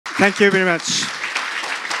Thank you very much.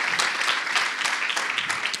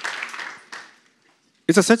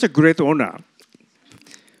 It's such a great honor.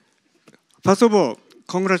 First of all,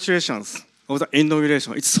 congratulations on the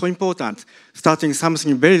inauguration. It's so important, starting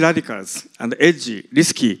something very radical and edgy,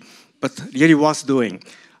 risky, but really worth doing.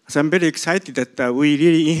 So I'm very excited that we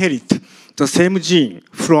really inherit the same gene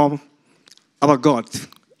from our God,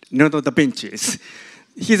 Leonardo da Vinci.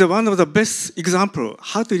 He's one of the best examples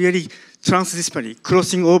how to really transdisciplinary,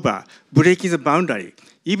 crossing over, breaking the boundary.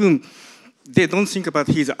 Even they don't think about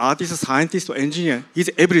he's an artist, scientist, or engineer.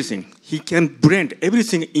 He's everything. He can blend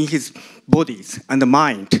everything in his bodies and the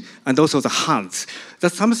mind and also the hands.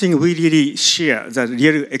 That's something we really share, the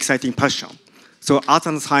really exciting passion. So art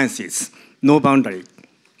and sciences, no boundary.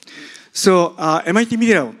 So MIT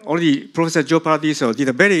Media, already Professor Joe Paradiso did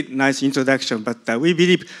a very nice introduction, but we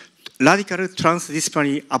believe radical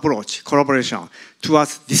transdisciplinary approach, collaboration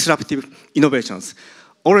towards disruptive innovations.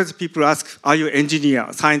 Always people ask, are you engineer,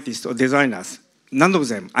 scientist, or designers? None of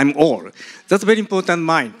them, I'm all. That's very important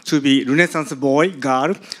mind to be Renaissance boy,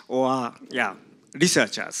 girl, or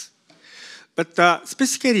researchers. But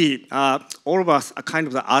specifically, all of us are kind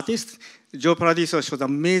of the artists. Joe Paradiso showed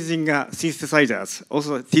amazing synthesizers,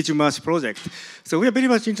 also Teach Merge project. So we are very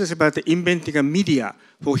much interested about inventing a media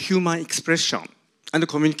for human expression and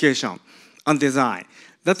communication and design.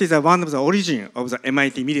 That is one of the origin of the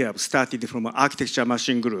MIT Media started from an architecture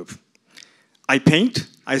machine group. I paint,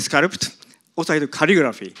 I sculpt, also I do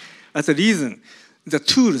calligraphy. As a reason, the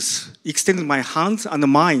tools extend my hands and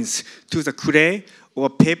minds to the clay or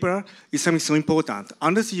paper is something so important.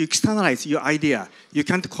 Unless you externalize your idea, you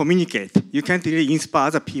can't communicate. You can't really inspire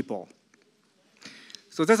other people.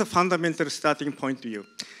 So that's a fundamental starting point to you.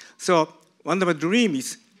 So one of my dreams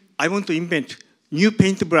is I want to invent new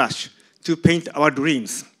paintbrush to paint our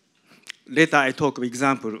dreams. Later I talk of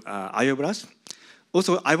example, IO brush.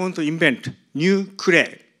 Also, I want to invent new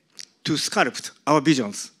clay to sculpt our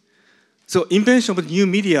visions. So invention of new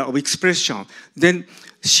media of expression, then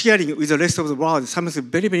sharing with the rest of the world is something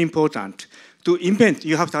very, very important. To invent,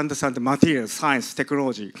 you have to understand the material, science,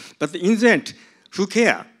 technology. But in the end, who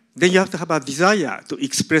cares? Then you have to have a desire to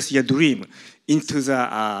express your dream into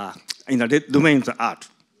the domain of the art.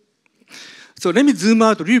 So let me zoom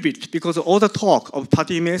out a little bit, because all the talk of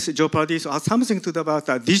Patimes, Joe Paradiso has something to do about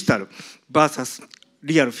digital versus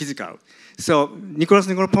real physical. So Nicolas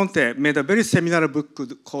Negroponte made a very seminal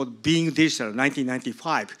book called Being Digital,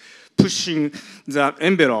 1995, pushing the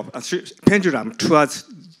envelope, pendulum towards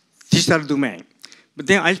digital domain. But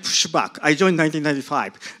then I pushed back. I joined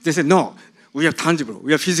 1995. They said, no, we are tangible,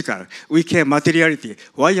 we are physical, we care materiality.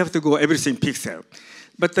 Why you have to go everything pixel?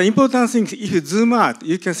 But the important thing is, if you zoom out,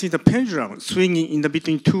 you can see the pendulum swinging in the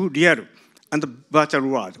between two real and the virtual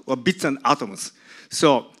world, or bits and atoms.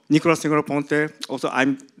 So Nicolas Negroponte, also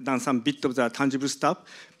I've done some bit of the tangible stuff,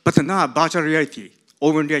 but now virtual reality,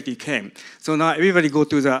 augmented reality came. So now everybody go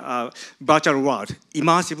to the virtual world,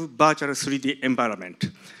 immersive virtual 3D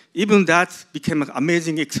environment. Even that became an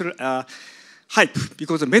amazing hype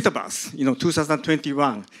because of metaverse,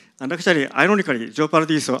 2021. And actually, ironically, Joe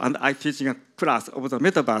Paradiso and I teaching a class of the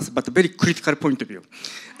metaverse, but a very critical point of view.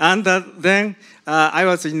 And then I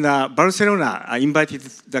was in Barcelona. I invited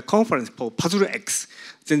the conference called Puzzle X.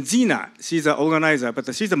 Then Zina, she's the organizer,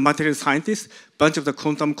 but she's a material scientist. Bunch of the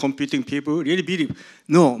quantum computing people really believe,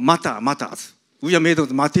 no, matter matters. We are made of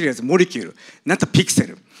the materials, molecule, not a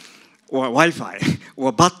pixel, or Wi-Fi,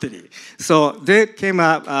 or battery. So there came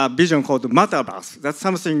a vision called Metaverse. That's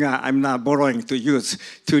something I'm now borrowing to use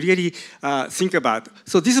to really think about.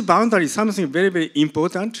 So this boundary is something very, very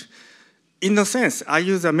important. In a sense, I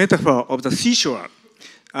use a metaphor of the seashore.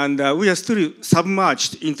 And we are still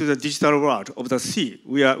submerged into the digital world of the sea.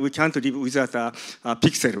 We can't live without a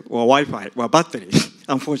pixel or Wi-Fi or battery,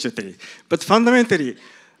 unfortunately. But fundamentally,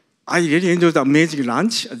 I really enjoyed the amazing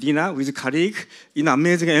lunch, dinner with a colleague in an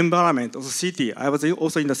amazing environment of the city. I was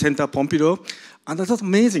also in the center of Pompidou, and that was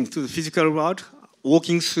amazing to the physical world,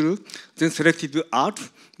 walking through, then selected art,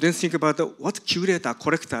 then think about what curator,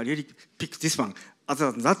 collector really picked this one,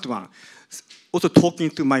 other than that one. Also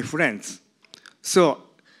talking to my friends. So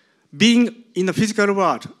being in the physical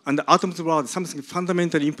world and the atoms world is something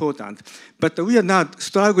fundamentally important, but we are now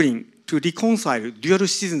struggling to reconcile dual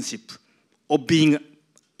citizenship of being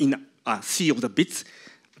in a sea of the bits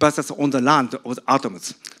versus on the land of the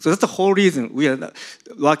atoms. So that's the whole reason we are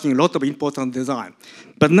working a lot of important design.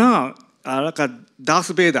 But now, like a Darth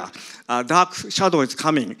Vader, dark shadow is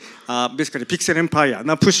coming, basically Pixel Empire,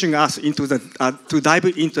 now pushing us into the, to dive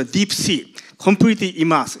into the deep sea, completely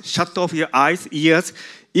immersed, shut off your eyes, ears,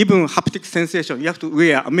 even haptic sensation, you have to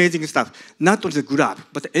wear amazing stuff. Not only the glove,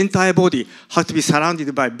 but the entire body has to be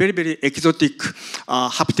surrounded by very, very exotic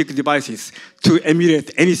haptic devices to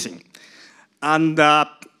emulate anything. And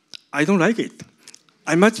I don't like it.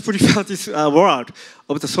 I much prefer this world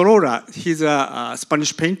of the Sorora. He's a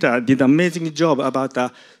Spanish painter, did an amazing job about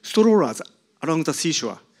the Sororas along the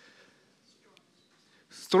seashore.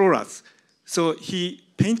 Sororas. So he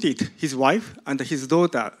painted his wife and his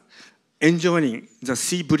daughter enjoying the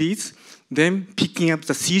sea breeze, then picking up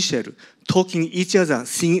the seashell, talking each other,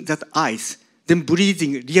 seeing that ice, then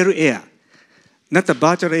breathing real air, not the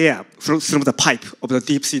virtual air through the pipe of the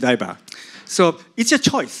deep sea diver. So it's a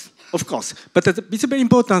choice. Of course, but it's very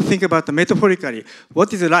important to think about the metaphorically.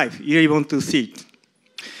 What is life? You really want to see it.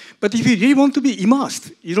 But if you really want to be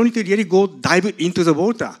immersed, you don't need to really go dive into the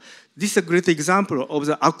water. This is a great example of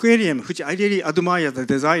the aquarium, which I really admire as a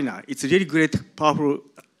designer. It's a really great, powerful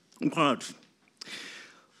word.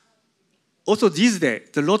 Also these days,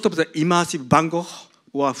 a lot of the immersive Van Gogh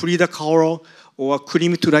or Frida Kahlo or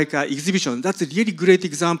Cream to like exhibition, that's a really great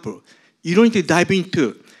example. You don't need to dive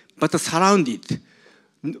into, but surrounded.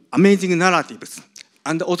 Amazing narratives,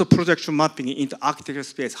 and also projection mapping into architecture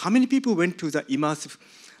space. How many people went to the immersive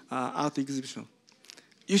art exhibition?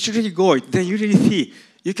 You should really go. Then you really see.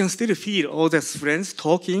 You can still feel all those friends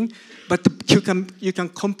talking, but you can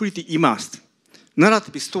completely immersed.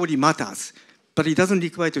 Narrative story matters, but it doesn't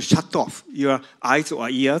require to shut off your eyes or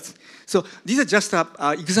ears. So these are just an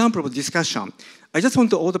example of discussion. I just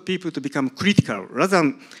want all the people to become critical rather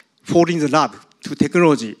than falling in love to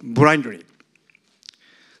technology blindly.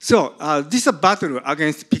 So this is a battle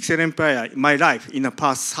against Pixel Empire in my life in the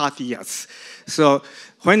past 30 years. So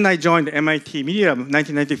when I joined MIT Media in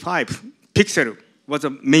 1995, Pixel was the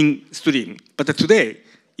main stream. But today,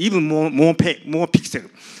 even more Pixel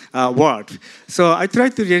world. So I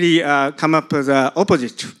tried to really come up with the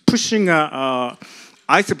opposite, pushing an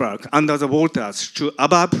iceberg under the waters to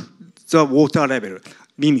above the water level,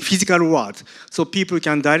 meaning physical world, so people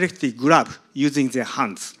can directly grab using their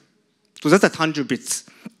hands. So that's a tangible bits.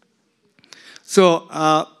 So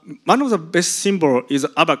one of the best symbols is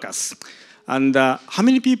abacus. And how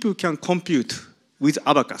many people can compute with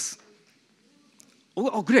abacus?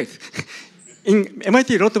 Oh great. In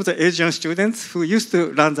MIT, a lot of the Asian students who used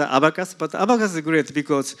to run the abacus, but abacus is great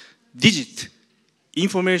because digit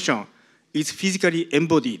information is physically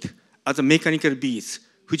embodied as a mechanical beads,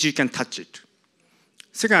 which you can touch it.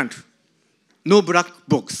 Second, no black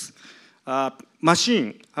box.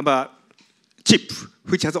 Machine have a chip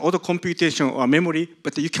which has auto computation or memory,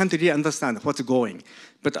 but you can't really understand what's going.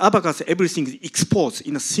 But abacus, everything is exposed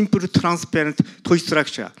in a simple, transparent toy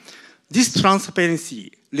structure. This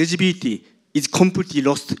transparency, legibility, is completely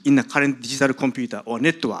lost in the current digital computer or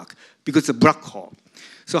network because it's a black hole.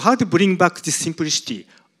 So how to bring back this simplicity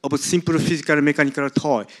of a simple physical mechanical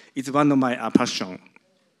toy is one of my passions.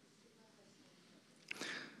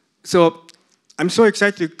 So I'm so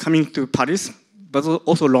excited coming to Paris, but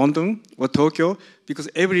also London or Tokyo, because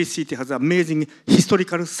every city has amazing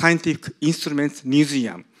historical scientific instruments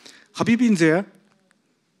museum. Have you been there?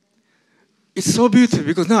 It's so beautiful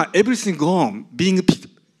because now everything gone, being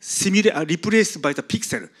replaced by the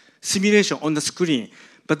pixel simulation on the screen.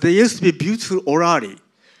 But there used to be beautiful orally.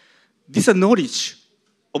 This is knowledge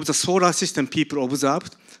of the solar system people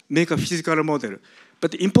observed, make a physical model.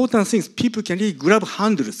 But the important thing is people can really grab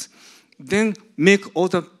handles, then make all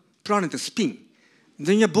the planets spin.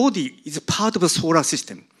 Then your body is part of the solar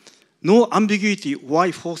system. No ambiguity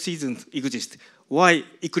why 4 seasons exist, why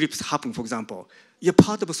eclipse happen, for example. You're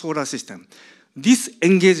part of the solar system. This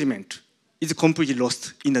engagement is completely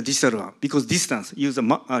lost in the digital one because distance, use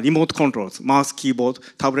remote controls, mouse, keyboard,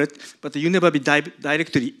 tablet, but you never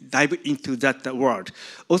directly dive into that world.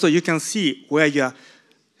 Also, you can see where your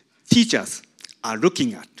teachers are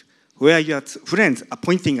looking at, where your friends are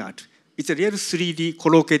pointing at. It's a real 3D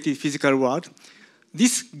collocated physical world.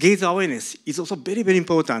 This gaze awareness is also very, very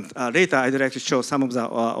important. Later, I'd like to show some of the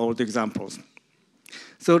old examples.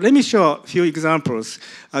 So let me show a few examples.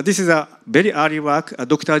 This is a very early work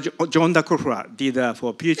Dr. John Dakofra did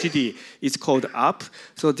for PhD. It's called UP.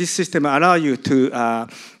 So this system allows you to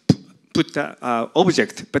put the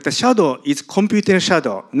object, but the shadow is computer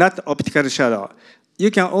shadow, not optical shadow.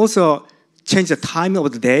 You can also change the time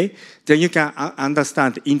of the day, then you can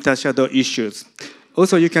understand intershadow issues.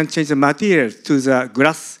 Also, you can change the material to the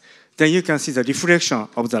glass, then you can see the reflection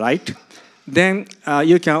of the light. Then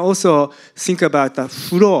you can also think about the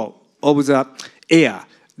flow of the air,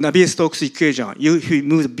 Navier-Stokes equation. You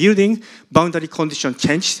move the building, boundary condition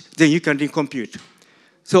change, then you can recompute.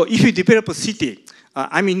 So if you develop a city,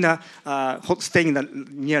 I'm in staying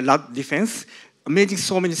near La Defense, amazing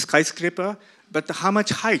so many skyscraper, but how much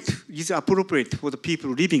height is appropriate for the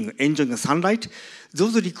people living, enjoying the sunlight?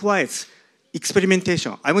 Those requires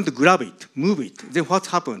experimentation. I want to grab it, move it, then what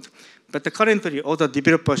happened? But currently, all the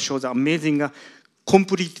developers show the amazing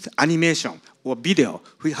complete animation or video.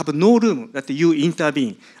 We have no room that you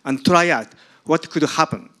intervene and try out what could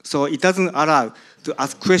happen. So it doesn't allow to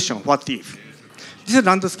ask question, what if? This is a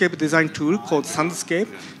landscape design tool called Sandscape.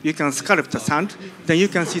 You can sculpt the sand, then you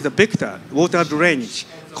can see the vector, water drainage,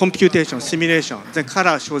 computation, simulation, then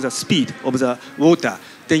color shows the speed of the water,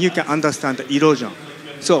 then you can understand the erosion.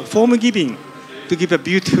 So form giving to give a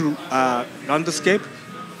beautiful landscape,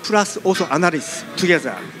 plus also analysis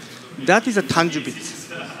together. That is a tangible.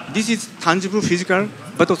 This is tangible, physical,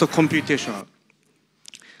 but also computational.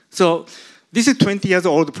 So this is 20 years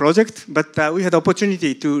old project, but we had the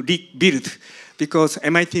opportunity to rebuild because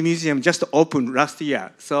MIT Museum just opened last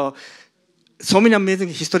year. So many amazing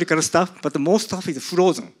historical stuff, but most stuff is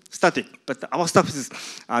frozen, static. But our stuff is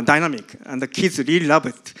dynamic, and the kids really love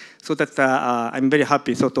it. So that I'm very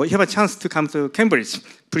happy. So if you have a chance to come to Cambridge,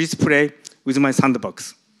 please play with my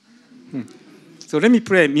sandbox. So let me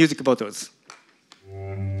play music bottles.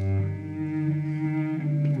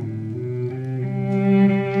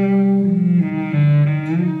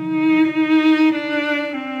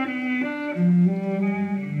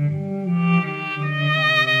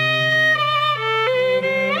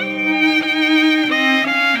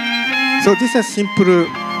 So these are simple,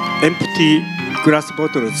 empty glass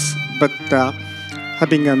bottles, but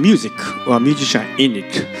having a music or a musician in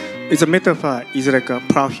it. It's a metaphor, is like a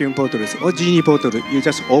perfume bottles or genie bottle. You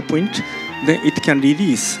just open it, then it can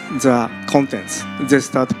release the contents. They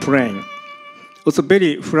start playing. Also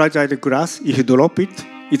very fragile glass. If you drop it,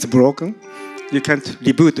 it's broken. You can't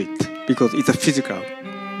reboot it because it's a physical.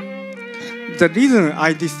 The reason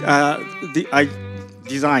I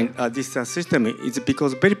designed this system is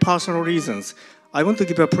because very personal reasons. I want to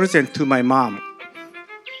give a present to my mom.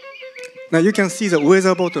 Now you can see the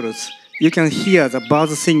weather bottles. You can hear the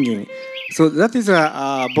birds singing. So that is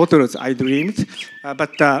a bottles I dreamed.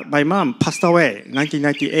 But my mom passed away in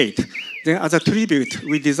 1998. Then as a tribute,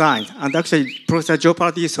 we designed, and actually Professor Joe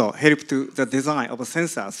Paradiso helped to the design of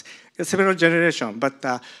sensors. Several generations,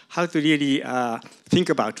 but how to really think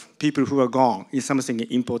about people who are gone is something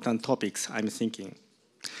important topics I'm thinking.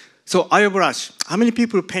 So airbrush, how many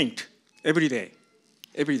people paint every day?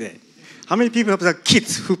 Every day. How many people have the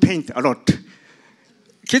kids who paint a lot?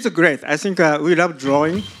 Kids are great. I think we love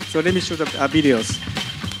drawing. So let me show the videos.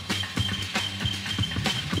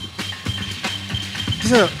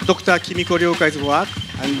 This is Dr. Kimiko Ryokai's work,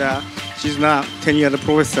 and she's now 10-year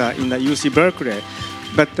professor in the UC Berkeley.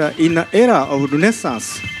 But in the era of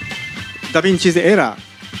Renaissance, Da Vinci's era,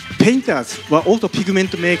 painters were also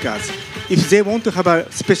pigment makers. If they want to have a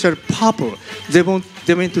special purple, they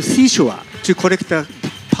went to seashore to collect the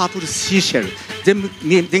purple seashell,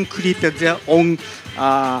 then create their own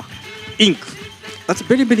ink. That's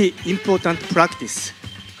very, very important practice.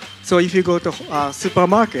 So if you go to a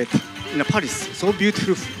supermarket in Paris, so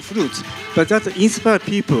beautiful fruits, but that inspires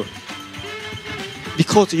people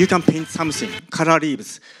because you can paint something, color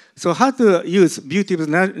leaves. So how to use beauty of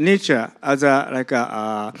nature as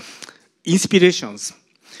inspirations.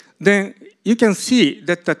 Then you can see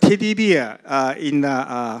that the teddy bear in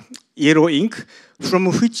yellow ink, from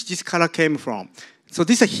which this color came from. So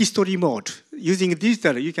this is a history mode. Using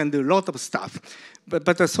digital, you can do a lot of stuff.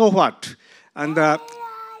 But so what? And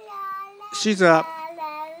she's an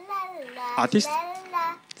artist.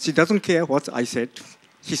 She doesn't care what I said,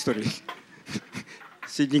 history.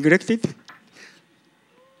 She neglected.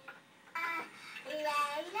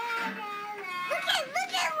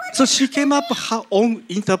 So she came up with her own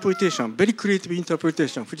interpretation, very creative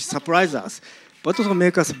interpretation, which surprised us, but also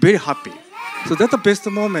make us very happy. So that's the best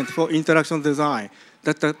moment for interaction design,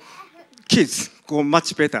 that the kids go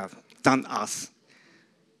much better than us.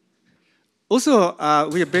 Also,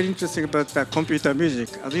 we are very interested about computer music.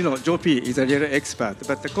 As you know, Joe P is a real expert,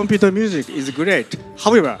 but the computer music is great.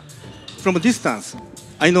 However, from a distance,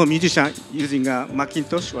 I know musicians using a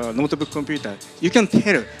Macintosh or a notebook computer. You can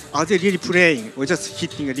tell, are they really playing or just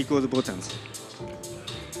hitting a record buttons?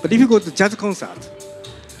 But if you go to jazz concert,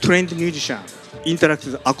 trained musician interact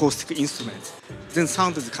with acoustic instruments, then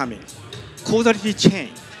sound is coming. Causality chain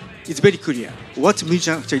is very clear. What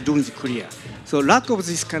musician actually doing is clear. So lack of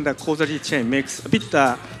this kind of causality chain makes a bit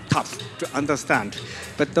tough to understand.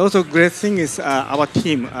 But also great thing is our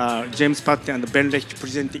team, James Patton and Ben Lech,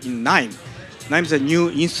 presented in NIME. NIME is a new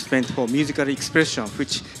instrument for musical expression,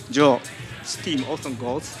 which Joe team also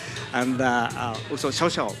goes, and also Xiao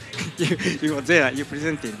Xiao, you were there, you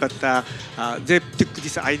presented, but they took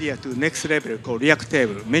this idea to next level called React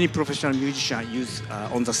Table. Many professional musicians use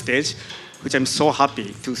on the stage, which I'm so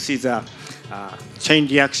happy to see the chain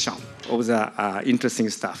reaction of the interesting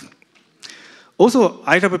stuff. Also,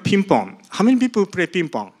 I love ping pong. How many people play ping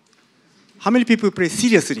pong? How many people play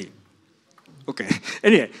seriously? Okay.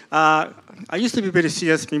 Anyway, I used to be a very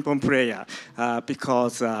serious ping pong player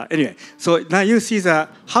because anyway. So now you see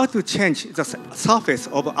how to change the surface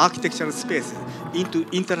of architectural space into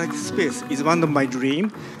interactive space is one of my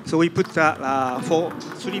dreams. So we put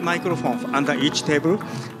 3 microphones under each table,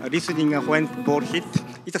 listening when ball hit.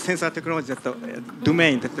 It's a sensor technology that the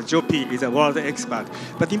domain that the Joe P is a world expert.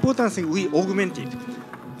 But the important thing, we augmented.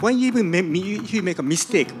 When you even if you make a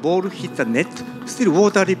mistake, ball hit the net, still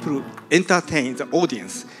water ripple entertain the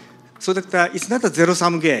audience. So that it's not a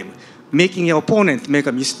zero-sum game. Making your opponent make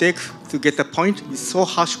a mistake to get a point is so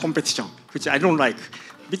harsh competition, which I don't like.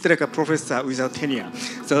 A bit like a professor without tenure.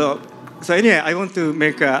 So anyway, I want to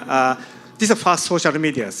make these are first social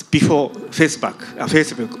medias before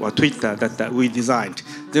Facebook or Twitter that we designed.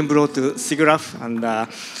 Then brought to SIGGRAPH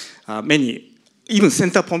and many. Even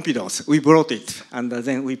Center Pompidou, we brought it, and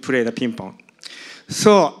then we played the ping pong.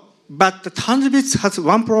 So, but the Tanzbits has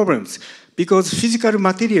one problem, because physical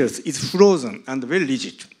materials is frozen and very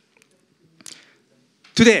rigid.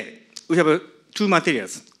 Today, we have 2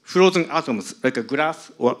 materials, frozen atoms, like a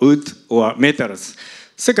glass or wood or metals.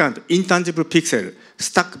 Second, intangible pixel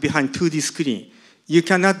stuck behind 2D screen. You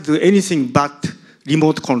cannot do anything but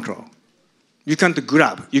remote control. You can't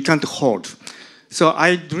grab, you can't hold. So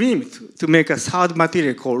I dreamed to make a third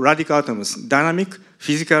material called radical atoms, dynamic,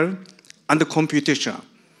 physical, and computational.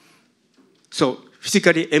 So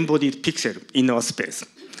physically embodied pixel in our space.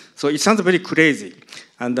 So it sounds very crazy.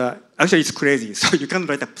 And actually it's crazy. So you can't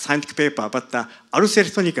write a scientific paper, but Ars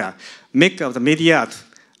Electronica, maker of the media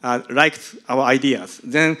art, liked our ideas.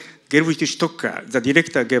 Then Gerwig Stocker, the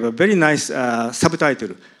director, gave a very nice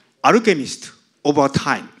subtitle, Alchemist Over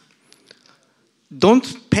Time.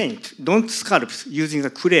 Don't paint, don't sculpt using the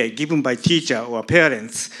clay given by teacher or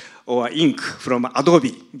parents or ink from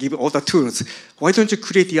Adobe, give all the tools. Why don't you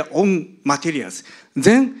create your own materials?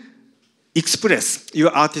 Then express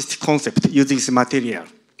your artistic concept using this material.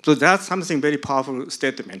 So that's something very powerful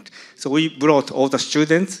statement. So we brought all the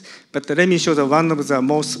students, but let me show one of the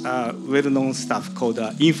most well-known stuff called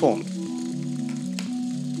Inform.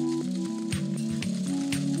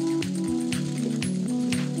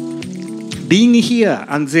 Being here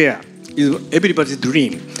and there is everybody's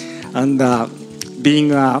dream. And being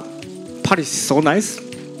Paris is so nice,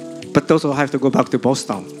 but also have to go back to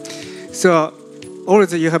Boston. So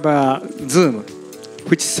always you have a Zoom,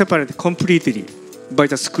 which separates completely by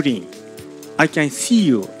the screen. I can see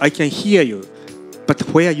you, I can hear you, but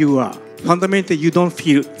where you are, fundamentally you don't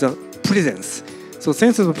feel the presence. So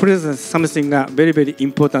sense of presence is something very, very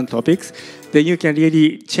important topics. Then you can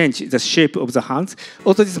really change the shape of the hands.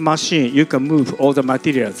 Also this machine, you can move all the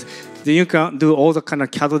materials. Then you can do all the kind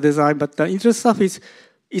of CAD design, but the interesting stuff is,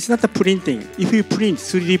 it's not the printing. If you print,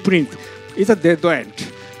 3D print, it's a dead end.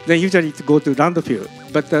 Then usually it go to landfill.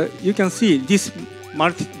 But you can see this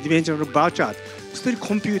multi-dimensional bar chart still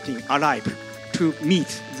computing alive to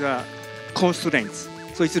meet the constraints.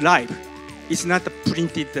 So it's live. It's not the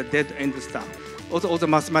printed, the dead end stuff. Also, all the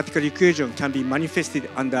mathematical equation can be manifested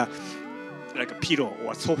under like a pillow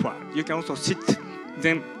or a sofa. You can also sit,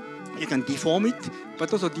 then you can deform it,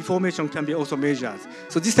 but also deformation can be also measured.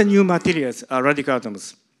 So these are new materials, radical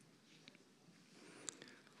atoms.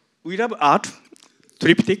 We love art,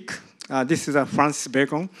 triptych. This is Francis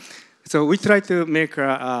Bacon. So we try to make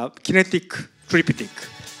a kinetic triptych.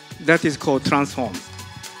 That is called transform.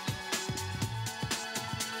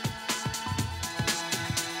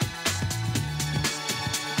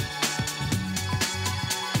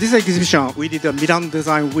 This exhibition, we did a Milan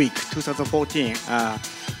Design Week 2014.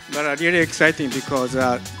 But really exciting because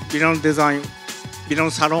Milan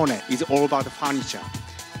Salone is all about furniture.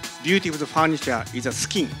 Beauty of the furniture is a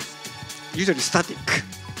skin, usually static.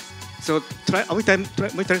 So we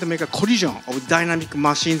try to make a collision of dynamic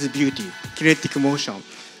machines beauty, kinetic motion.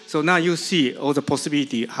 So now you see all the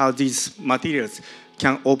possibility how these materials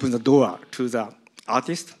can open the door to the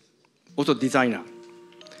artist, also designer.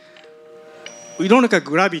 We don't like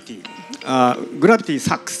gravity. Gravity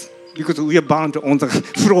sucks because we are bound on the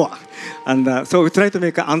floor. And so we try to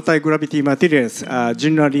make anti-gravity materials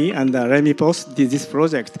generally, and let me post this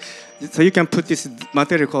project. So you can put this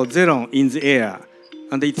material called xenon in the air,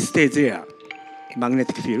 and it stays there,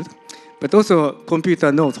 magnetic field. But also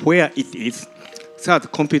computer knows where it is, so the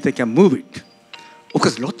computer can move it. Of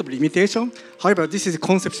course, a lot of limitation. However, this is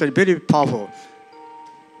conceptually very powerful.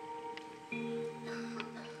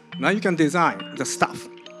 Now you can design the stuff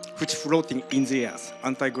which floating in the air,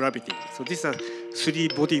 anti-gravity. So these are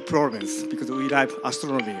 3-body problems because we like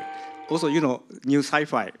astronomy. Also, you know, new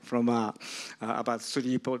sci-fi from about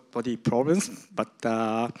 3-body problems. But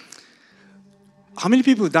how many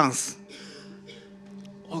people dance?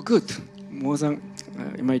 Oh, good, more than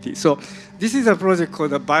MIT. So this is a project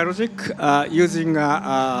called Biologic using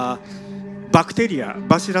bacteria,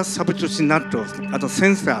 Bacillus subtocinatus, as a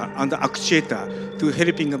sensor and actuator to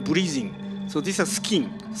helping breathing. So this is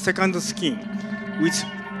skin, second skin, with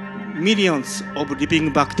millions of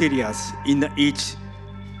living bacteria in each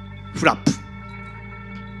flap.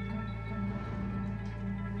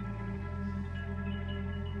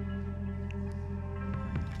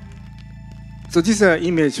 So this is an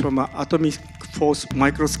image from an atomic force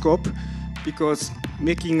microscope, because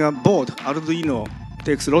making a board, Arduino,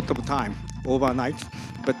 takes a lot of time overnight,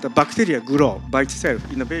 but the bacteria grow by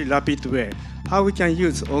itself in a very rapid way. How we can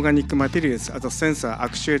use organic materials as a sensor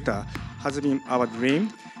actuator has been our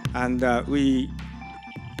dream, and we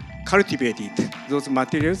cultivated those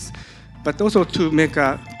materials, but also to make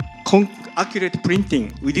a accurate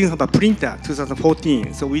printing. We didn't have a printer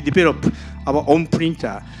 2014, so we developed our own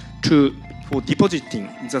printer for depositing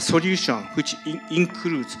the solution, which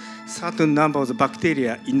includes certain number of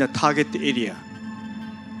bacteria in the target area.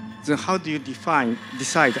 Then how do you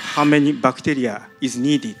decide how many bacteria is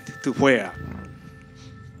needed to where?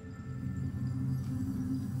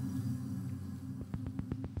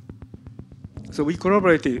 So we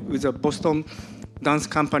collaborated with the Boston dance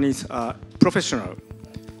company's professional,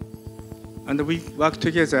 and we worked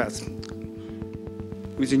together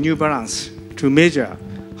with New Balance to measure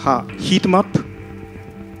her heat map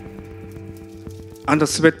and the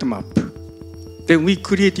sweat map. Then we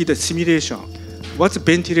created a simulation. What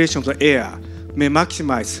ventilation of the air may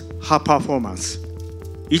maximize her performance?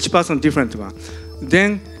 Each person different one.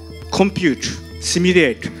 Then compute,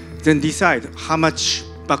 simulate, then decide how much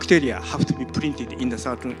bacteria have to be printed in the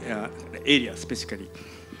certain area specifically.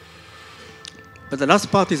 But the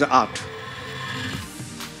last part is art.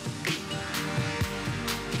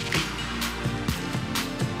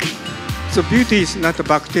 So beauty is not the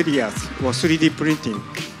bacteria or 3D printing,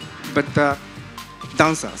 but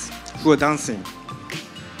dancers who are dancing.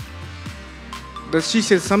 But she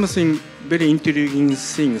said something very intriguing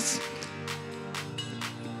things.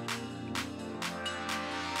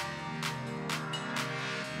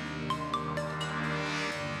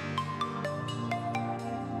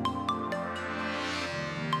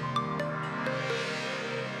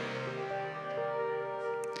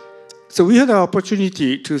 So we had an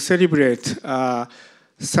opportunity to celebrate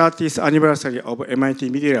 30th anniversary of MIT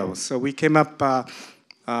Media Lab. So we came up,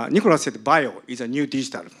 Nicolas said bio is a new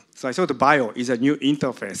digital. So I thought bio is a new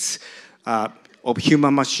interface of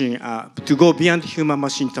human-machine, to go beyond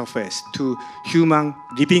human-machine interface to human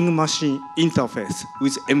living-machine interface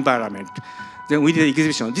with environment. Then we did an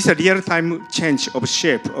exhibition. This is a real-time change of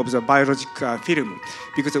shape of the biological film,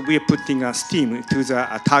 because we are putting steam to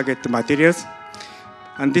the target materials.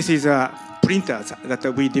 And this is a printer that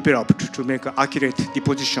we developed to make accurate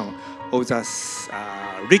deposition of the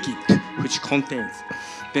liquid which contains.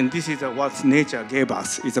 Then this is what nature gave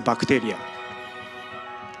us, is a bacteria.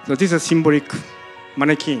 So this is a symbolic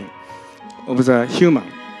mannequin of the human.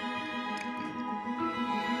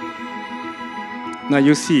 Now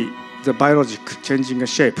you see the biologic changing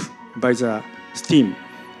shape by the steam,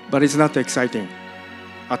 but it's not exciting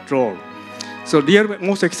at all. So the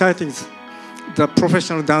most exciting is the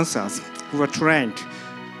professional dancers who are trained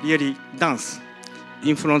really dance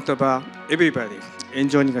in front of everybody,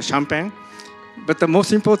 enjoying a champagne. But the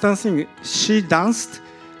most important thing, she danced,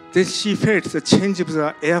 then she felt the change of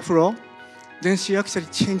the airflow, then she actually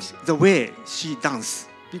changed the way she danced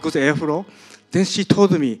because of airflow. Then she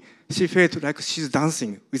told me she felt like she's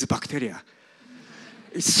dancing with bacteria.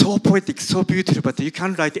 It's so poetic, so beautiful, but you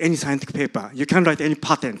can't write any scientific paper, you can't write any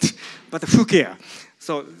patent, but who cares?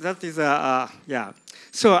 So that is, yeah.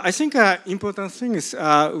 So I think important thing is we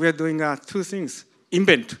are doing two things.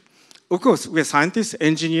 Invent. Of course, we are scientists,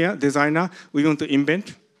 engineer, designer. We want to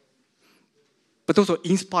invent. But also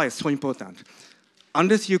inspire is so important.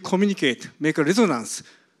 Unless you communicate, make a resonance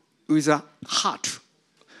with the heart,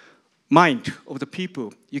 mind of the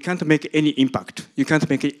people, you can't make any impact. You can't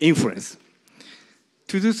make any influence.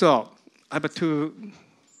 To do so, I have two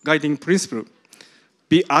guiding principles.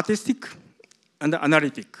 Be artistic and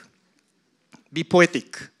analytic. Be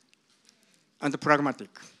poetic and pragmatic.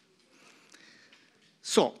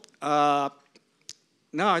 So now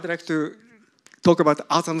I'd like to talk about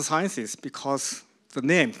arts and sciences, because the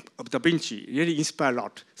name of Da Vinci really inspired a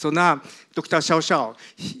lot. So now, Dr. Xiao Xiao,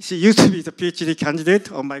 she used to be the PhD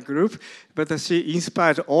candidate of my group, but she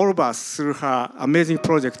inspired all of us through her amazing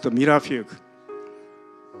project, the Mirror Fugue.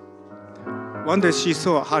 One day she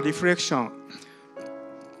saw her reflection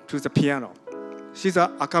to the piano. She's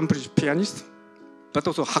an accomplished pianist, but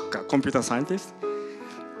also hacker, computer scientist.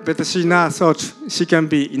 But she now thought she can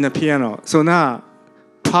be in the piano. So now,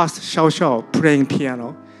 past Xiao Xiao playing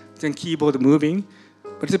piano, then keyboard moving,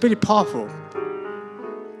 but it's very powerful.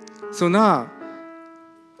 So now,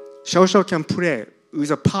 Xiao Xiao can play with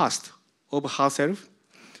the past of herself,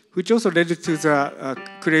 which also led to the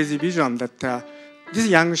crazy vision that this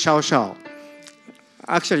young Xiao Xiao,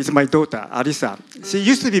 actually it's my daughter, Arisa. She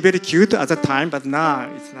used to be very cute at the time, but now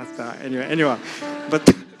it's not anyway. But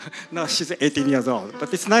now she's 18 years old.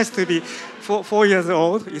 But it's nice to be 4 years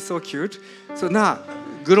old. It's so cute. So now,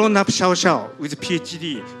 grown-up Xiao Xiao with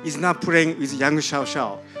PhD is now playing with young Xiao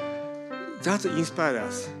Xiao. That inspired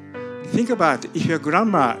us. Think about if your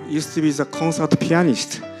grandma used to be the concert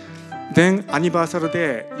pianist, then anniversary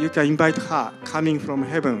day, you can invite her coming from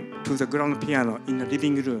heaven to the grand piano in the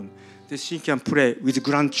living room. Then she can play with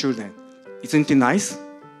grandchildren. Isn't it nice?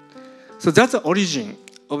 So that's the origin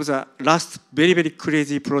of the last very, very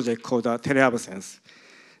crazy project called teleabsence.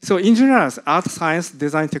 So engineers, art, science,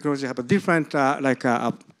 design, technology have a different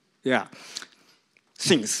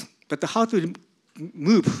things. But how to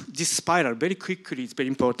move this spiral very quickly is very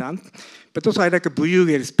important. But also I like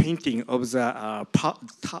Bruegel's painting of the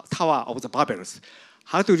Tower of the Babels.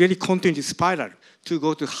 How to really continue the spiral to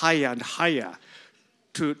go to higher and higher,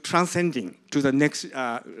 to transcending to the next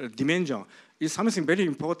dimension is something very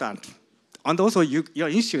important. And also your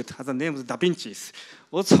institute has the name of Da Vinci's.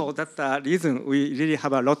 Also that reason we really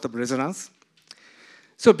have a lot of resonance.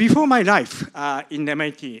 So before my life in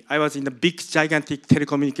MIT, I was in a big, gigantic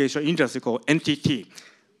telecommunication industry called NTT,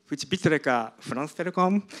 which is a bit like France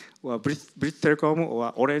Telecom or Brit Telecom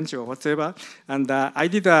or Orange or whatever. And I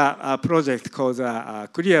did a project called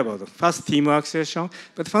Clearboard, first teamwork session.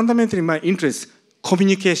 But fundamentally, my interest,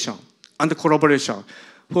 communication and collaboration.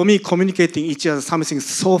 For me, communicating each other is something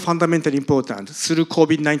so fundamentally important. Through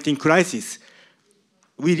COVID-19 crisis,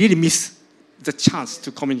 we really miss the chance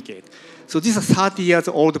to communicate. So this is a 30 years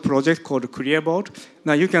old project called Clearboard.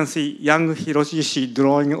 Now you can see young Hiroshi Ishii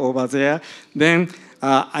drawing over there. Then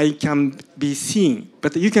I can be seen,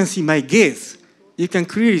 but you can see my gaze. You can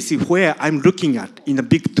clearly see where I'm looking at in the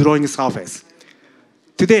big drawing surface.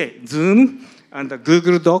 Today, Zoom and the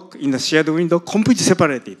Google Doc in the shared window completely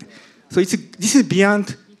separated. So this is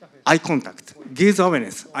beyond eye contact, gaze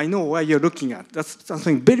awareness. I know where you're looking at. That's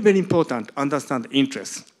something very, very important to understand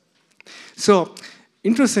interest. So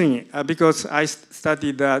interestingly, because I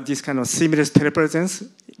studied this kind of seamless telepresence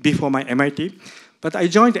before my MIT, but I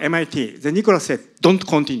joined MIT. Then Nicolas said, don't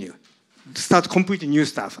continue. Start completely new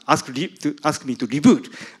stuff. Ask me to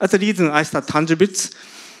reboot. That's the reason I started Tangibits.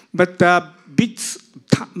 But bits,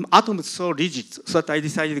 atoms so rigid, so that I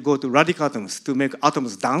decided to go to radical atoms to make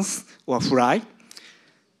atoms dance or fly.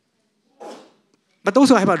 But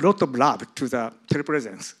also I have a lot of love to the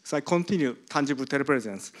telepresence. So I continue tangible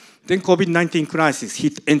telepresence. Then COVID-19 crisis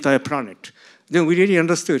hit entire planet. Then we really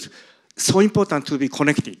understood so important to be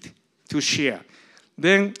connected, to share.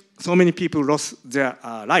 Then so many people lost their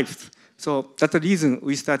lives. So that's the reason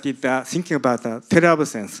we started thinking about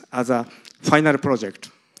teleabsence as a final project.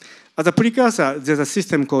 As a precursor, there's a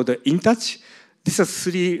system called InTouch. These are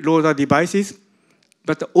 3 roller devices,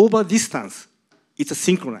 but over distance, it's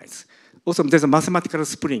synchronized. Also, there's a mathematical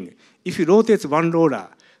spring. If you rotate one roller,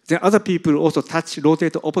 then other people also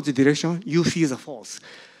rotate the opposite direction, you feel the force.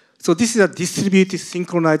 So this is a distributed,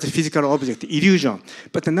 synchronized physical object, illusion.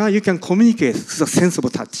 But now you can communicate through the sense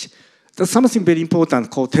of touch. That's something very important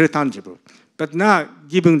called teletangible. But now,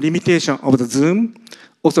 given limitation of the Zoom,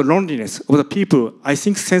 also loneliness of the people, I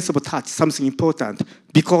think sense of touch is something important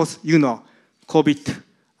because, you know, COVID,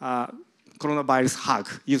 coronavirus hug,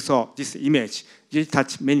 you saw this image, really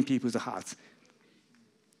touched many people's hearts.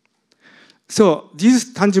 So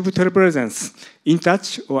this tangible telepresence, in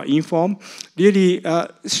touch or inform, really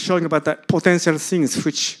showing about the potential things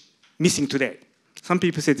which missing today. Some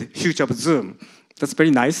people said future of Zoom. That's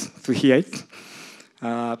very nice to hear it.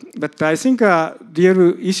 But I think the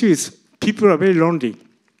real issue is people are very lonely.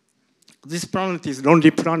 This planet is a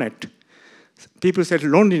lonely planet. People said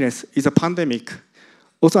loneliness is a pandemic.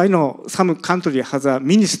 Also, I know some country has a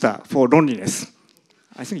minister for loneliness.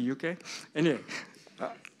 I think UK. Anyway,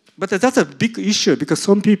 but that's a big issue because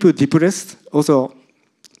some people depressed, also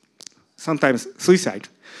sometimes suicide.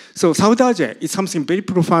 So South Asia is something very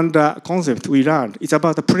profound concept we learned. It's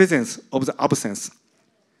about the presence of the absence.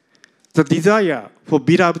 the desire for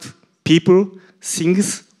beloved people,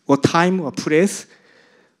 things, or time or place,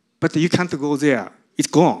 but you can't go there. It's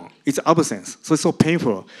gone. It's absence. So it's so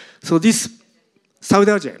painful. So this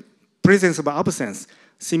Saudage, presence of absence,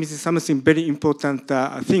 seems something very important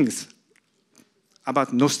things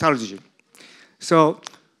about nostalgia. So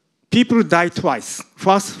people die twice.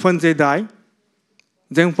 First when they die,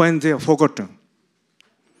 then when they are forgotten.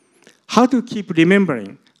 How to keep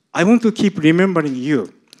remembering? I want to keep remembering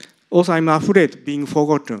you. Also, I'm afraid of being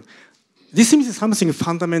forgotten. This is something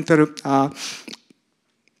fundamental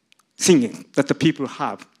thinking that the people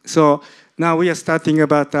have. So now we are starting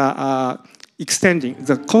about extending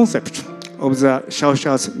the concept of the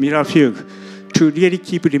Xiaoxiao's mirror fugue to really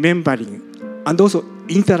keep remembering and also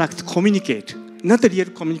interact, communicate. Not a real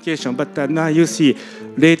communication, but now you see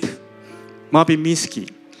late Marvin Minsky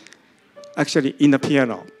actually in the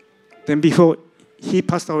piano. Then before he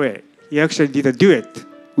passed away, he actually did a duet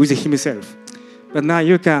with himself. But now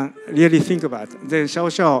you can really think about it. Then Xiao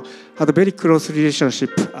Xiao had a very close relationship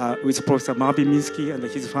with Professor Marvin Minsky and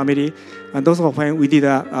his family. And also when we did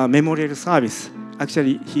a memorial service,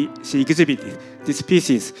 actually she exhibited these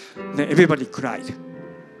pieces, then everybody cried.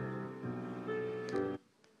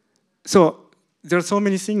 So there are so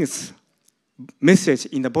many things, message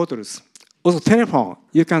in the bottles. Also telephone,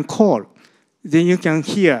 you can call. Then you can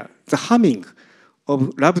hear the humming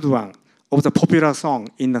of loved one of the popular song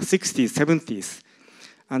in the 60s, 70s.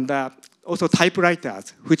 And also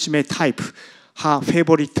typewriters, which may type her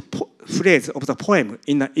favorite phrase of the poem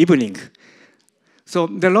in the evening. So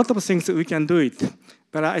there are a lot of things we can do it.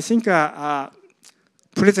 But I think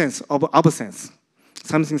presence of absence,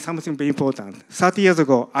 something very important. 30 years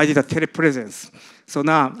ago, I did a telepresence. So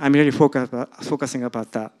now I'm really focusing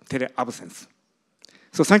about the tele-absence.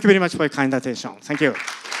 So thank you very much for your kind attention. Thank you.